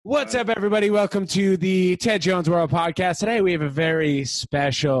What's up, everybody? Welcome to the Ted Jones World Podcast. Today, we have a very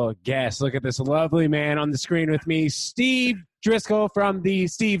special guest. Look at this lovely man on the screen with me, Steve Driscoll from the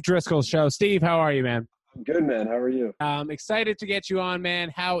Steve Driscoll Show. Steve, how are you, man? I'm good, man. How are you? I'm excited to get you on,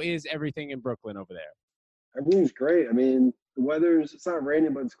 man. How is everything in Brooklyn over there? Everything's great. I mean, it's not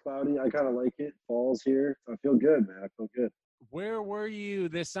raining, but it's cloudy. I kind of like it. Fall's here. I feel good, man. I feel good. Where were you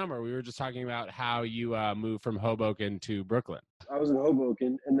this summer? We were just talking about how you moved from Hoboken to Brooklyn. I was in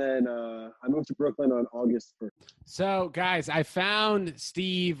Hoboken, and then I moved to Brooklyn on August 1st. So, guys, I found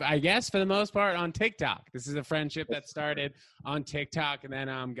Steve, I guess, for the most part, on TikTok. This is a friendship that started on TikTok, and then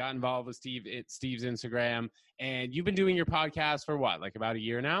got involved with Steve's Instagram. And you've been doing your podcast for what, like about a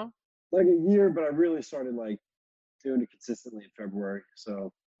year now? Like a year, but I really started doing it consistently in February.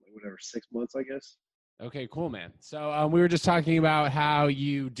 So, 6 months, I guess. Okay, cool, man. So we were just talking about how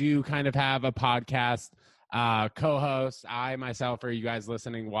you do kind of have a podcast co-host. I myself, for you guys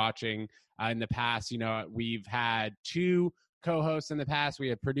listening, watching in the past, we've had two co-hosts in the past. We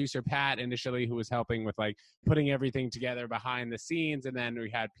had producer Pat initially, who was helping with putting everything together behind the scenes. And then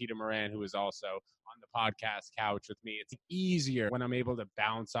we had Peter Moran, who was also on the podcast couch with me. It's easier when I'm able to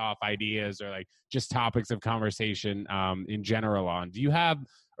bounce off ideas or just topics of conversation in general on. Do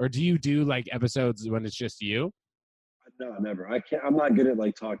you do episodes when it's just you? No, never. I can't. I'm not good at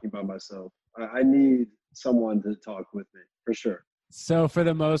talking by myself. I need someone to talk with me for sure. So for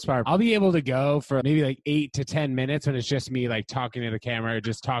the most part, I'll be able to go for maybe 8 to 10 minutes when it's just me talking to the camera, or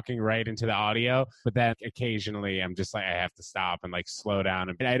just talking right into the audio. But then occasionally I'm just I have to stop and slow down.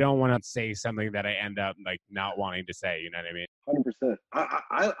 And I don't want to say something that I end up not wanting to say. You know what I mean?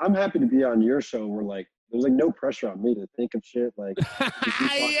 100%. I'm happy to be on your show where there's no pressure on me to think of shit.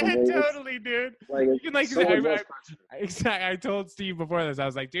 Yeah, totally, dude. You can I told Steve before this, I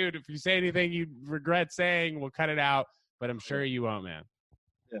was like, dude, if you say anything you regret saying, we'll cut it out. But I'm sure you won't, man.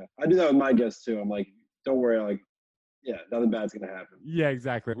 Yeah, I do that with my guests too. I'm like, don't worry, nothing bad's gonna happen. Yeah,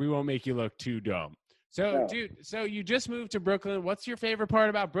 exactly. We won't make you look too dumb. So, no. Dude, so you just moved to Brooklyn. What's your favorite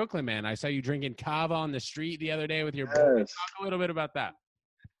part about Brooklyn, man? I saw you drinking kava on the street the other day with your boy. Talk a little bit about that.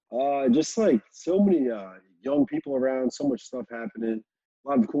 Just so many young people around, so much stuff happening, a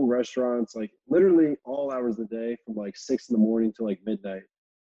lot of cool restaurants, literally all hours of the day from 6 in the morning to midnight.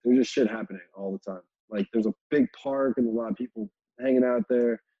 There's just shit happening all the time. There's a big park and a lot of people hanging out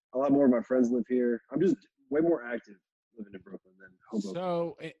there. A lot more of my friends live here. I'm just way more active living in Brooklyn than Hoboken.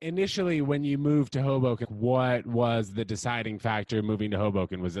 So initially when you moved to Hoboken, what was the deciding factor moving to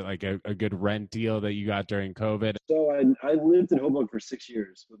Hoboken? Was it a good rent deal that you got during COVID? So I lived in Hoboken for 6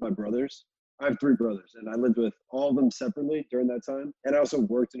 years with my brothers. I have 3 brothers, and I lived with all of them separately during that time. And I also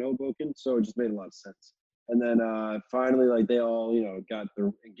worked in Hoboken, so it just made a lot of sense. And then finally, they all, got their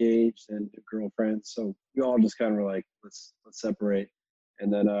engaged and girlfriends. So we all just kind of were let's separate.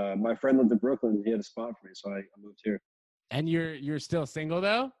 And then my friend lived in Brooklyn. He had a spot for me, so I moved here. And you're still single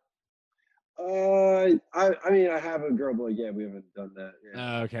though? I mean, I have a girl, but we haven't done that.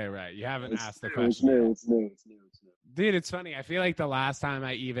 Yeah. Okay, right. You haven't asked the question. It's new. Dude, it's funny. I feel the last time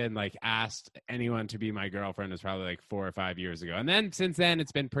I even asked anyone to be my girlfriend was probably 4 or 5 years ago. And then since then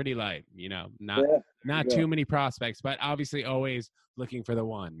it's been pretty light, not too many prospects, but obviously always looking for the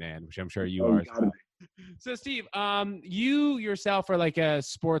one, man, which I'm sure you are. So Steve, you yourself are a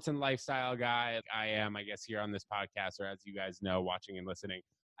sports and lifestyle guy. I am, I guess, here on this podcast, or as you guys know, watching and listening.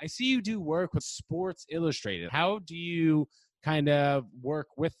 I see you do work with Sports Illustrated. How do you kind of work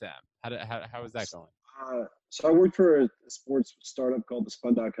with them? How is that going? So I worked for a sports startup called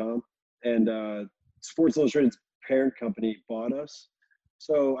TheSpun.com, and Sports Illustrated's parent company bought us.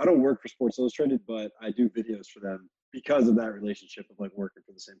 So I don't work for Sports Illustrated, but I do videos for them because of that relationship of working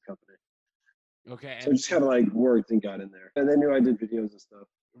for the same company. Okay. So I just kind of worked and got in there, and they knew I did videos and stuff.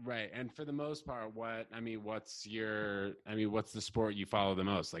 Right. And for the most part, what's the sport you follow the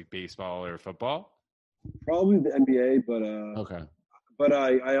most? Baseball or football? Probably the NBA, but okay. But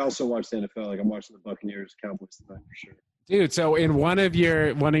I also watch the NFL. I'm watching the Buccaneers, Cowboys tonight for sure. Dude, so in one of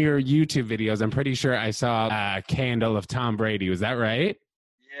your YouTube videos, I'm pretty sure I saw a candle of Tom Brady. Was that right?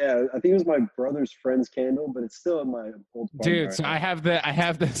 Yeah, I think it was my brother's friend's candle, but it's still in my old car. Dude, so I have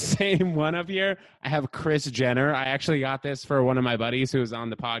the same one up here. I have Kris Jenner. I actually got this for one of my buddies who was on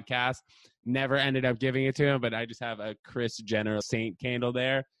the podcast. Never ended up giving it to him, but I just have a Kris Jenner Saint candle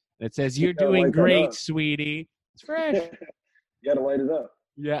there. It says, "You're doing great, sweetie." It's fresh. You got to light it up.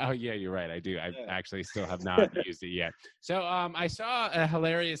 Yeah. Oh, yeah, you're right. I do. I actually still have not used it yet. So I saw a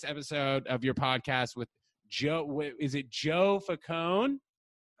hilarious episode of your podcast with Joe. Is it Joe Facone?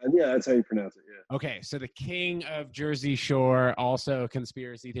 Yeah, that's how you pronounce it, yeah. Okay, so the king of Jersey Shore, also a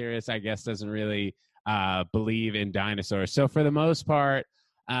conspiracy theorist, I guess, doesn't really believe in dinosaurs. So for the most part,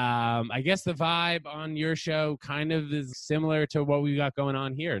 I guess the vibe on your show kind of is similar to what we got going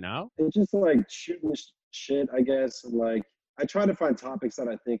on here, no? It's just like shooting the shit, I guess. And like, I try to find topics that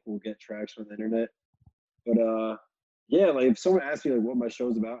I think will get traction on the internet. But yeah, like if someone asks me like what my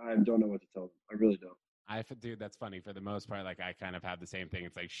show's about, I don't know what to tell them. I really don't. Dude, that's funny. For the most part, like I kind of have the same thing.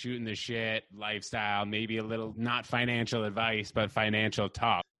 It's like shooting the shit, lifestyle, maybe a little not financial advice, but financial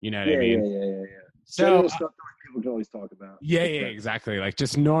talk. You know what I mean? Yeah. So general stuff that people can always talk about. yeah, exactly. Like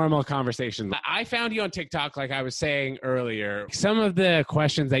just normal conversations. I found you on TikTok, like I was saying earlier. Some of the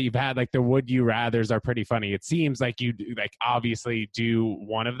questions that you've had, like the would you rather's, are pretty funny. It seems like you like obviously do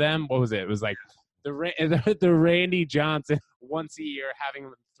one of them. What was it? It was like the Randy Johnson once a year having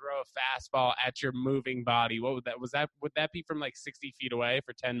them throw a fastball at your moving body. What would that? Would that be from like 60 feet away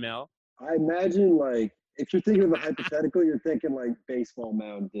for 10 mil? I imagine like if you're thinking of a hypothetical, you're thinking like baseball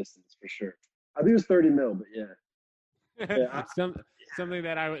mound distance for sure. I think it was 30 mil, but yeah. Something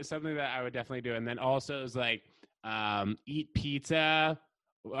that I would definitely do. And then also is like eat pizza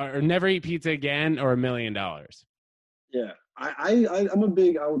or never eat pizza again or $1 million. Yeah, I'm a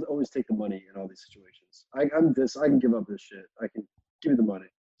big. I would always take the money in all these situations. I can give up this shit. I can give you the money.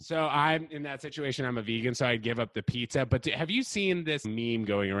 So I'm in that situation. I'm a vegan, so I'd give up the pizza. But have you seen this meme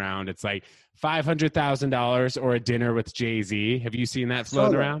going around? It's like $500,000 or a dinner with Jay-Z. Have you seen that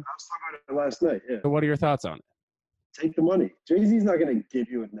floating around? I was talking about it last night. Yeah. So what are your thoughts on it? Take the money. Jay-Z's not going to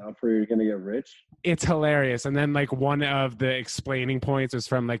give you enough where you're going to get rich. It's hilarious. And then like one of the explaining points was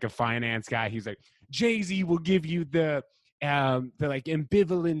from like a finance guy. He's like, Jay-Z will give you the like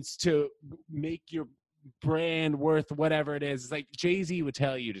ambivalence to make your brand worth whatever it is. It's like Jay-Z would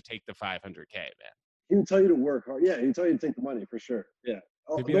tell you to take the 500K, man. He would tell you to work hard. Yeah, he would tell you to take the money for sure. Yeah.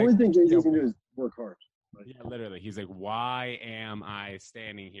 The like, only thing Jay-Z can do is work hard. Yeah, literally. He's like, why am I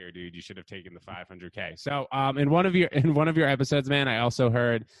standing here, dude? You should have taken the 500K. So in one of your episodes, man, I also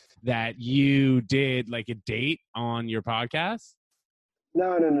heard that you did like a date on your podcast.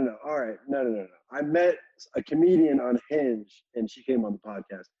 No. All right. No. I met a comedian on Hinge and she came on the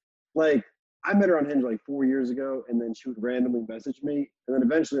podcast. Like, I met her on Hinge like 4 years ago, and then she would randomly message me. And then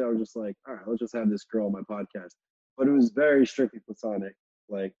eventually I was just like, all right, let's just have this girl on my podcast. But it was very strictly platonic.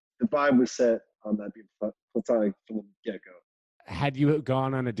 Like, the vibe was set on that being platonic from the get-go. Had you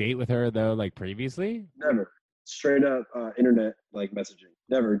gone on a date with her, though, like previously? Never. Straight up internet, like, messaging.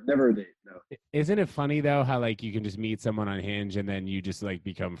 Never a date, no. Isn't it funny, though, how, like, you can just meet someone on Hinge and then you just, like,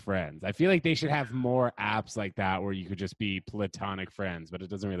 become friends? I feel like they should have more apps like that where you could just be platonic friends, but it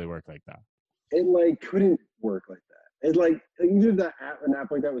doesn't really work like that. It, like, couldn't work like that. It, like, even if an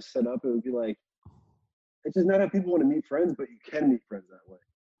app like that was set up, it would be, like, it's just not how people want to meet friends, but you can meet friends that way.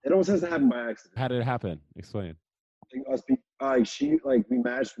 It almost has to happen by accident. How did it happen? Explain. We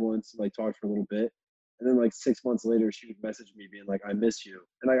matched once, like, talked for a little bit. And then like 6 months later, she would message me being like, I miss you.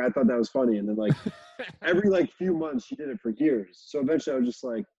 And I thought that was funny. And then like every like few months, she did it for years. So eventually I was just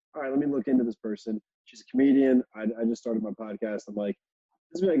like, all right, let me look into this person. She's a comedian. I just started my podcast. I'm like,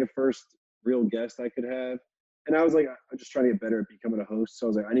 this is like a first real guest I could have. And I was like, I'm just trying to get better at becoming a host. So I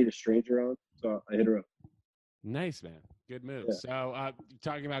was like, I need a stranger on. So I hit her up. Nice, man. Good move. Yeah. So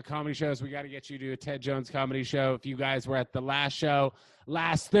talking about comedy shows, we got to get you to a Ted Jones comedy show. If you guys were at the last show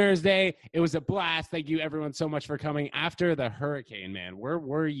last Thursday, it was a blast. Thank you everyone so much for coming. After the hurricane, man, where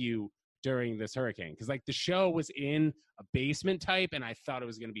were you during this hurricane? Because like the show was in a basement type and I thought it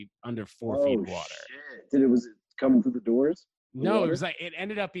was going to be under 4 feet of water. Shit. Was it coming through the doors? No, it was like, it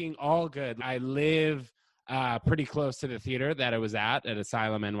ended up being all good. I live pretty close to the theater that I was at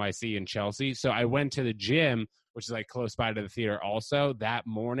Asylum NYC in Chelsea. So I went to the gym, which is like close by to the theater also that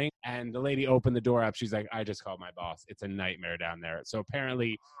morning. And the lady opened the door up. She's like, I just called my boss. It's a nightmare down there. So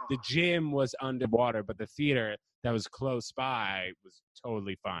apparently the gym was underwater, but the theater that was close by was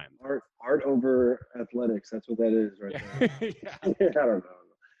totally fine. Art over athletics. That's what that is right there. Yeah. I don't know.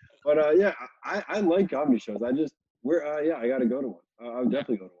 But I like comedy shows. I got to go to one. I'll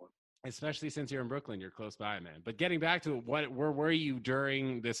definitely go to one. Especially since you're in Brooklyn, you're close by, man. But getting back to where were you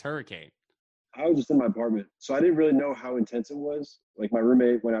during this hurricane? I was just in my apartment, so I didn't really know how intense it was. Like my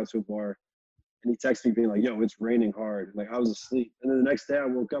roommate went out to a bar, and he texted me being like, "Yo, it's raining hard." Like I was asleep, and then the next day I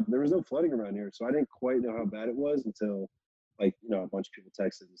woke up. And there was no flooding around here, so I didn't quite know how bad it was until, like, a bunch of people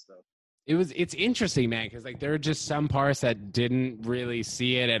texted and stuff. It's interesting, man, because like there are just some parts that didn't really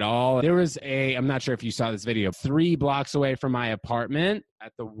see it at all. There was I'm not sure if you saw this video, 3 blocks away from my apartment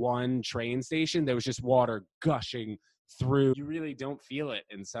at the one train station, there was just water gushing through. You really don't feel it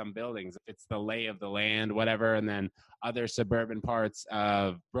in some buildings. It's the lay of the land, whatever. And then other suburban parts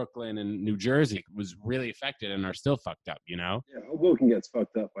of Brooklyn and New Jersey was really affected and are still fucked up, Yeah, Hoboken gets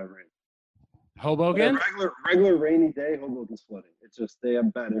fucked up by rain. But a Hoboken? regular rainy day, Hoboken's flooding. It's just they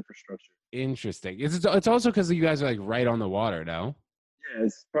have bad infrastructure. Interesting. It's also because you guys are like right on the water, no? Yeah,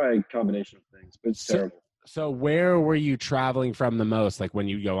 it's probably a combination of things, but it's So, terrible. so where were you traveling from the most? Like when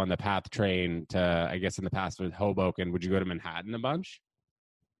you go on the PATH train to, I guess in the past with Hoboken, would you go to Manhattan a bunch?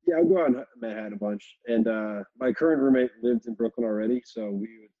 Yeah, I'll go on Manhattan a bunch, and my current roommate lived in Brooklyn already, so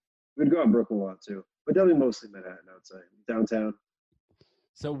we'd go on Brooklyn a lot too, but definitely mostly Manhattan. I would say downtown,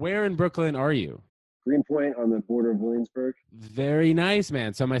 So where in Brooklyn are you? Greenpoint on the border of Williamsburg. Very nice,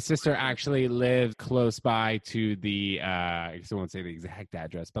 man. So my sister actually lived close by to the I guess I won't say the exact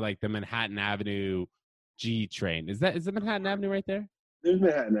address, but like the Manhattan Avenue G train. Is the Manhattan Avenue right there? There's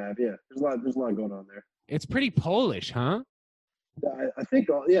Manhattan Ave. Yeah, there's a lot going on there. It's pretty Polish, huh? I think,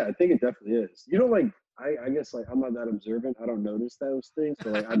 yeah, I think it definitely is. You don't like, I guess like I'm not that observant. I don't notice those things,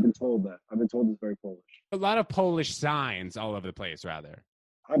 but like I've been told that. I've been told it's very Polish. A lot of Polish signs all over the place, rather.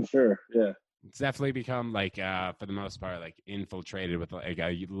 I'm sure. Yeah. It's definitely become like for the most part like infiltrated with like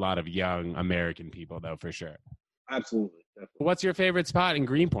a lot of young American people though, for sure. Absolutely. Definitely. What's your favorite spot in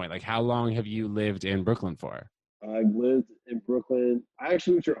Greenpoint? Like how long have you lived in Brooklyn for? I've lived in Brooklyn. I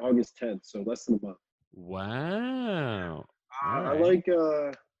actually moved here August 10th, so less than a month. Wow. All I right.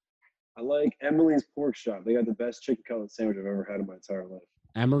 like Emily's Pork Shop. They got the best chicken cutlet sandwich I've ever had in my entire life.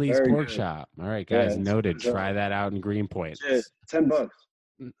 Emily's Very Pork good. Shop. All right, Yeah, guys, noted. it's Try that out in Greenpoint. $10.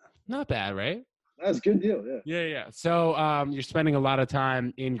 Not bad, right? That's a good deal. Yeah. Yeah, yeah. So you're spending a lot of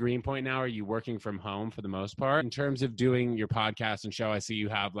time in Greenpoint now. Are you working from home for the most part? In terms of doing your podcast and show, I see you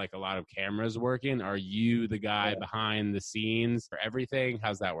have like a lot of cameras working. Are you the guy behind the scenes for everything?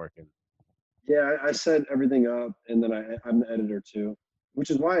 How's that working? Yeah, I set everything up, and then I'm the editor too, which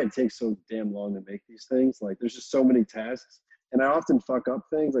is why it takes so damn long to make these things. Like, there's just so many tasks, and I often fuck up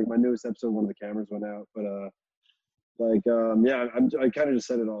things. Like my newest episode, one of the cameras went out, but yeah, I kind of just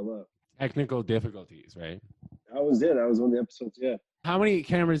set it all up. Technical difficulties, right? That was it. That was one of the episodes. Yeah, How many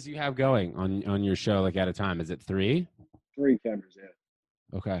cameras do you have going on your show, like at a time? Is it 3? 3 cameras.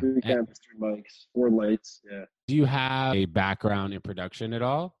 Yeah, Okay. 3 cameras, 3 mics, 4 lights. Yeah. Do you have a background in production at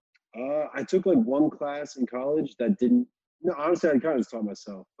all? I took like one class in college that didn't. No, honestly, I kind of just taught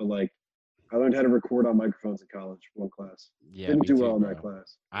myself, but like I learned how to record on microphones in college. One class. Yeah, Didn't me do too, well in bro. that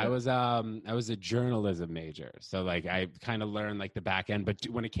class. I was a journalism major, so like I kind of learned like the back end. But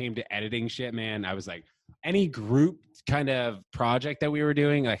when it came to editing shit, man, I was like any group kind of project that we were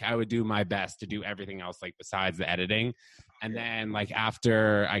doing, like I would do my best to do everything else like besides the editing. And then like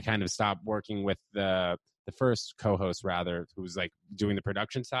after I kind of stopped working with the first co-host rather, who was like doing the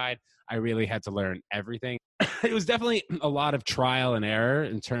production side, I really had to learn everything. It was definitely a lot of trial and error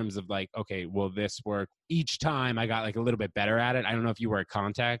in terms of like, okay, will this work? Each time I got like a little bit better at it. I don't know if you wear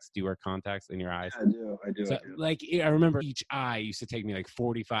contacts. Do you wear contacts in your eyes? Yeah, I do. So, like, I remember each eye used to take me like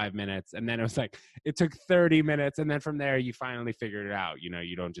 45 minutes. And then it was like, it took 30 minutes. And then from there, you finally figured it out. You know,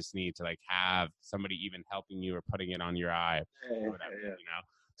 you don't just need to like have somebody even helping you or putting it on your eye or whatever, you know?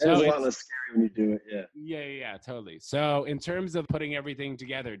 So it's a lot less scary when you do it. Yeah. Yeah, totally. So in terms of putting everything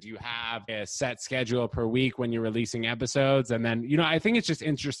together, do you have a set schedule per week when you're releasing episodes? And then, you know, I think it's just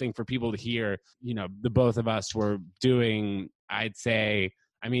interesting for people to hear, you know, the both of us were doing, I'd say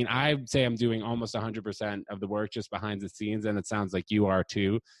I'm doing almost 100% of the work just behind the scenes, and it sounds like you are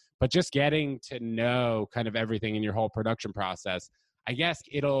too. But just getting to know kind of everything in your whole production process, I guess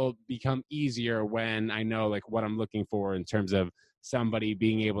it'll become easier when I know like what I'm looking for in terms of somebody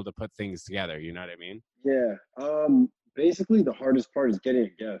being able to put things together. You know what I mean? Yeah. Basically, the hardest part is getting a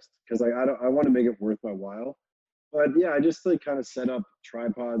guest because like I want to make it worth my while. But yeah, I just like kind of set up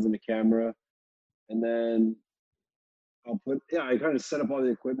tripods and a camera, and then I kind of set up all the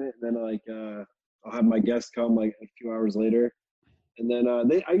equipment, and then like I'll have my guests come like a few hours later, and then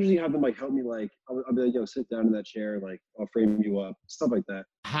I usually have them like help me like I'll be like, yo, sit down in that chair, like I'll frame you up, stuff like that.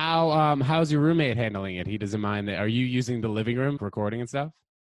 How's your roommate handling it? He doesn't mind that. Are you using the living room for recording and stuff?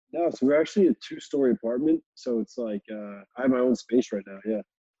 No, so we're actually a 2-story apartment, so it's like I have my own space right now. Yeah.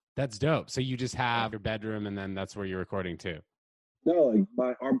 That's dope. So you just have your bedroom and then that's where you're recording too. No,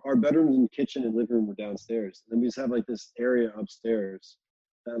 like our bedrooms and kitchen and living room were downstairs. And then we just have like this area upstairs.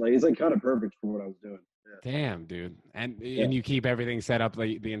 That, like it's like kind of perfect for what I was doing. Yeah. Damn, dude. And you keep everything set up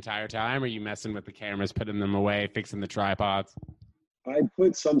like the entire time? Or are you messing with the cameras, putting them away, fixing the tripods? I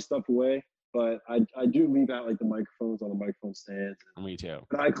put some stuff away, but I do leave out like the microphones on the microphone stands. Me too.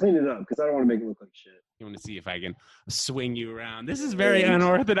 But I clean it up because I don't want to make it look like shit. You want to see if I can swing you around. This is very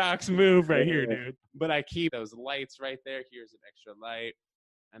unorthodox move right here, dude. But I keep those lights right there. Here's an extra light.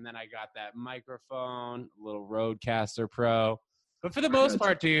 And then I got that microphone, a little Rodecaster Pro. But for the most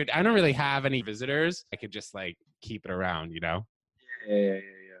part, dude, I don't really have any visitors. I could just like keep it around, you know? Yeah.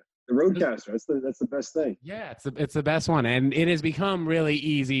 The Roadcaster. That's the best thing. Yeah, it's the best one, and it has become really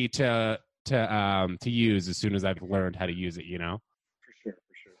easy to use as soon as I've learned how to use it. For sure,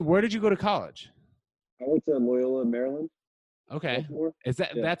 for sure. Where did you go to college? I went to Loyola, Maryland. Okay, Baltimore. is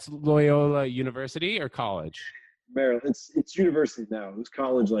that's Loyola University or college? Maryland. It's university now. It was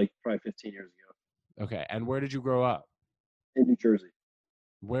college like probably 15 years ago. Okay, and where did you grow up? In New Jersey.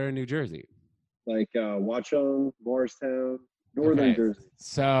 Where in New Jersey? Like Watchung, Morristown, northern Jersey.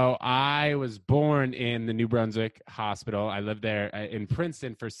 So I was born in the New Brunswick Hospital. I lived there in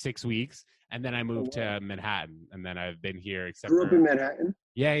Princeton for 6 weeks, and then I moved to Manhattan, and then I've been here. Grew up in Manhattan?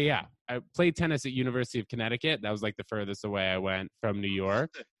 Yeah. I played tennis at University of Connecticut. That was like the furthest away I went from New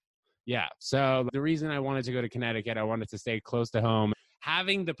York. Yeah. So the reason I wanted to go to Connecticut, I wanted to stay close to home.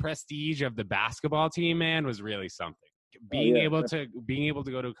 Having the prestige of the basketball team, man, was really something. Being able to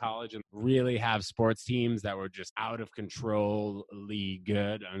go to college and really have sports teams that were just out of controlly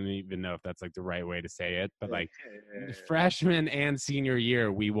good. I don't even know if that's like the right way to say it, but like freshman and senior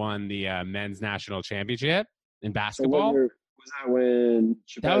year, we won the men's national championship in basketball. So was that when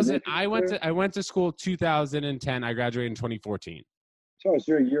that was it? I went to school 2010. I graduated in 2014. So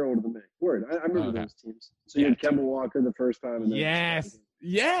you're a year older than me. Word. I remember those teams. So you had Kemba Walker the first time. And then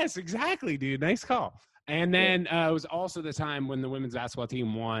yes, exactly, dude. Nice call. And then it was also the time when the women's basketball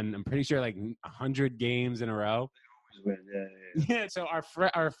team won, I'm pretty sure, like 100 games in a row. They always win, Yeah, so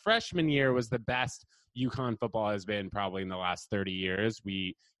our freshman year was the best UConn football has been probably in the last 30 years.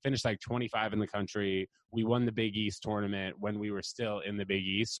 We finished like 25 in the country. We won the Big East tournament when we were still in the Big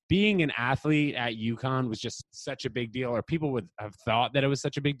East. Being an athlete at UConn was just such a big deal, or people would have thought that it was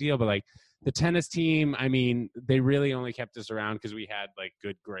such a big deal, but like the tennis team, I mean, they really only kept us around because we had like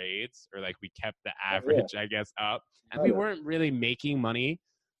good grades, or like we kept the average, I guess, up. And we weren't really making money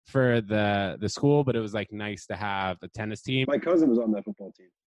for the school, but it was like nice to have a tennis team. My cousin was on that football team.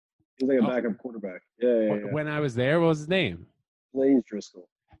 He was like a backup quarterback. Yeah. When I was there, what was his name? Blaze Driscoll.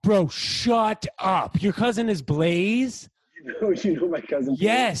 Bro, shut up. Your cousin is Blaze? You know my cousin?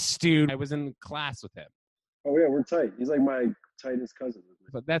 Yes, dude. I was in class with him. Oh, yeah, we're tight. He's like my tightest cousin.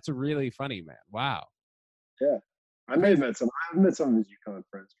 But that's really funny, man. Wow. Yeah. I may have met some. I've met some of his UConn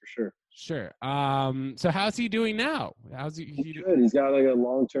friends for sure. Sure. So how's he doing now? He's good. He's got like a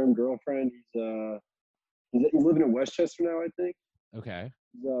long-term girlfriend. He's living in Westchester now, I think. Okay.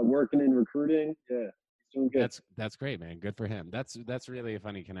 He's working in recruiting. Yeah. He's doing good. That's great, man. Good for him. That's really a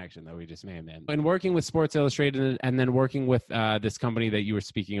funny connection that we just made, man. And working with Sports Illustrated and then working with this company that you were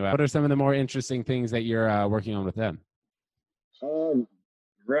speaking about, what are some of the more interesting things that you're working on with them?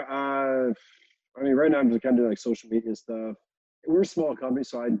 I mean, right now I'm just kind of doing like social media stuff. We're a small company,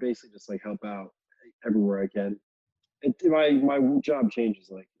 so I basically just like help out everywhere I can. My job changes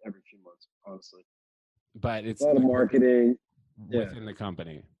like every few months, honestly. But it's a lot of marketing within the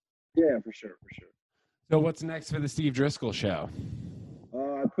company. Yeah, for sure. So what's next for the Steve Driscoll Show?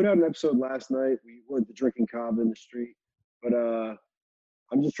 I put out an episode last night. We went to drinking kava in the street, but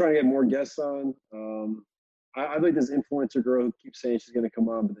I'm just trying to get more guests on. I like this influencer girl who keeps saying she's going to come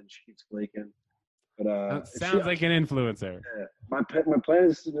on, but then she keeps flaking. But sounds like an influencer. Yeah. My plan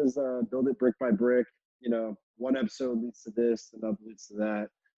is to just build it brick by brick. You know, one episode leads to this, another leads to that.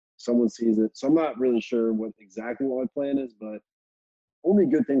 Someone sees it. So I'm not really sure exactly what my plan is, but only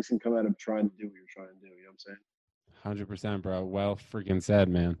good things can come out of trying to do what you're trying to do. You know what I'm saying? 100%, bro. Well freaking said,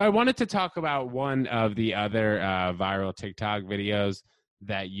 man. I wanted to talk about one of the other viral TikTok videos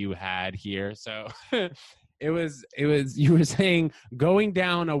that you had here. So it was you were saying going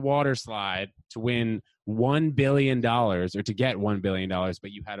down a water slide to win $1 billion or to get $1 billion,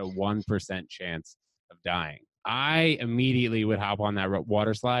 but you had a 1% chance of dying. I immediately would hop on that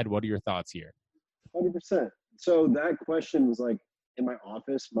water slide. What are your thoughts here? 100%. So that question was like in my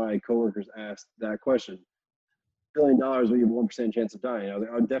office, my coworkers asked that question. $1 billion, but you have 1% chance of dying. I was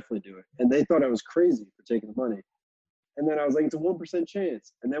like, I would definitely do it. And they thought I was crazy for taking the money. And then I was like, it's a 1%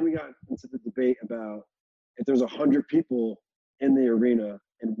 chance. And then we got into the debate about if there's 100 people in the arena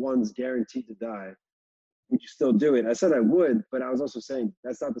and one's guaranteed to die, would you still do it? I said I would, but I was also saying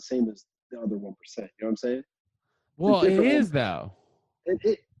that's not the same as the other 1%. You know what I'm saying? Well, it is though.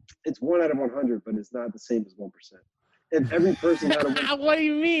 It's 1 out of 100, but it's not the same as 1%. If every person had a what do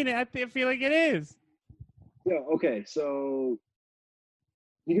you mean? I feel like it is. Yeah. Okay. So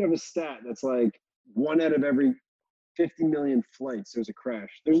you can have a stat that's like 1 out of every 50 million flights, there's a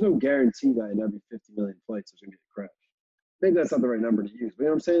crash. There's no guarantee that in every 50 million flights there's gonna be a crash. Maybe that's not the right number to use, but you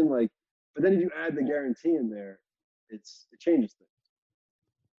know what I'm saying? Like, but then if you add the guarantee in there, it changes things.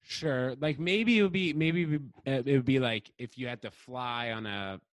 Sure. Like maybe it would be like if you had to fly on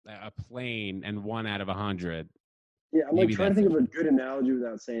a plane and 1 out of 100 Yeah, I'm like Maybe trying to that's think of a it. good analogy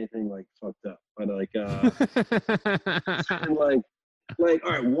without saying anything like fucked up. But like and like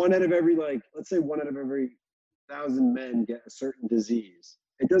all right, one out of every like let's say one out of every 1,000 men get a certain disease.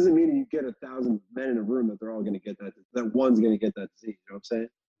 It doesn't mean you get 1,000 men in a room that they're all going to get that one's going to get that disease. You know what I'm saying?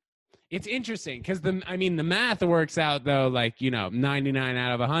 It's interesting because the math works out though, like 99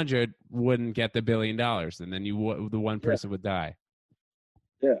 out of 100 wouldn't get the $1 billion, and then the one Yeah, person would die.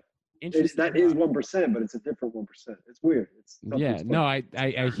 yeah. Interesting That is thought. 1%, but it's a different 1%. It's weird. It's Yeah, something's no, fucked.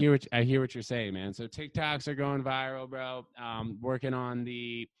 I hear what you're saying, man. So TikToks are going viral, bro. Working on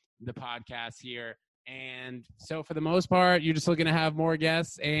the podcast here, and so for the most part, you're just looking to have more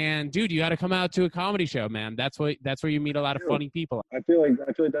guests. And dude, you got to come out to a comedy show, man. That's where you meet a lot of funny people. I feel like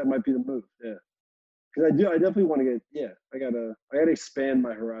that might be the move. Yeah, because I definitely want to get. Yeah, I gotta expand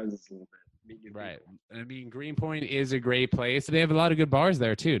my horizons a little bit. Meet new Right. people. I mean, Greenpoint is a great place. They have a lot of good bars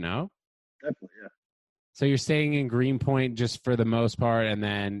there too. No. Definitely, yeah. So you're staying in Greenpoint just for the most part, and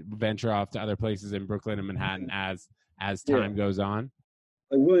then venture off to other places in Brooklyn and Manhattan as time goes on.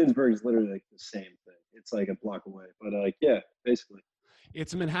 Like Williamsburg is literally like the same thing. It's like a block away, but like yeah, basically.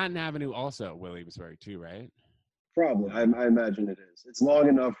 It's Manhattan Avenue, also Williamsburg too, right? Probably, I imagine it is. It's long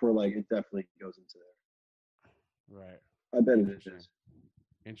enough where like it definitely goes into there. Right. I bet it Interesting. is.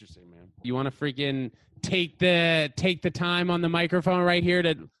 Interesting, man. You want to freaking take the time on the microphone right here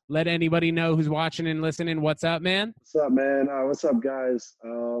to let anybody know who's watching and listening. What's up, man? What's up, man? What's up, guys?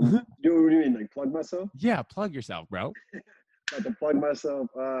 What do you mean, like plug myself? Yeah, plug yourself, bro. Got to plug myself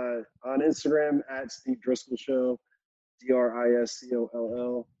on Instagram at Steve Driscoll Show,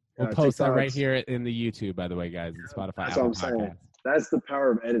 DRISCOLL. We'll post that right TikToks. here in the YouTube, by the way, guys, and Spotify. That's Apple what I'm saying. Podcasts. That's the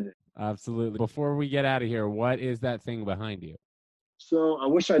power of editing. Absolutely. Before we get out of here, what is that thing behind you? So I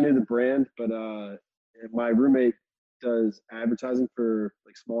wish I knew the brand, but my roommate does advertising for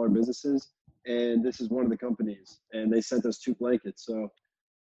like smaller businesses, and this is one of the companies, and they sent us 2 blankets. So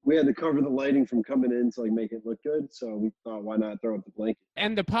we had to cover the lighting from coming in to like make it look good. So we thought, why not throw up the blanket?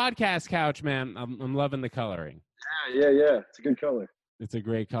 And the podcast couch, man, I'm loving the coloring. Yeah. It's a good color. It's a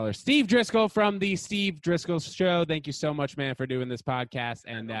great color. Steve Driscoll from the Steve Driscoll Show. Thank you so much, man, for doing this podcast.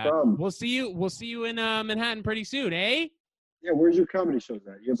 And we'll see you in Manhattan pretty soon, eh? Yeah, where's your comedy shows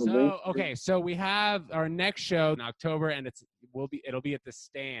at? You have a link? Okay, so we have our next show in October, and it'll be at the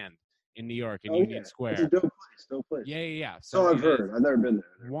Stand in New York in Union Square. It's a dope place. Yeah. So I've heard. I've never been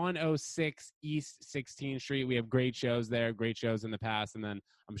there. 106 East 16th Street. We have great shows there, great shows in the past, and then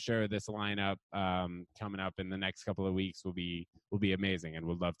I'm sure this lineup coming up in the next couple of weeks will be amazing, and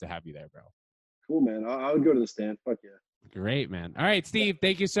we'd love to have you there, bro. Cool, man. I would go to the Stand. Fuck yeah. Great, man. All right, Steve,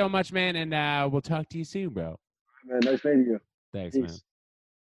 thank you so much, man, and we'll talk to you soon, bro. All right, man, nice meeting you. Thanks, Peace. man.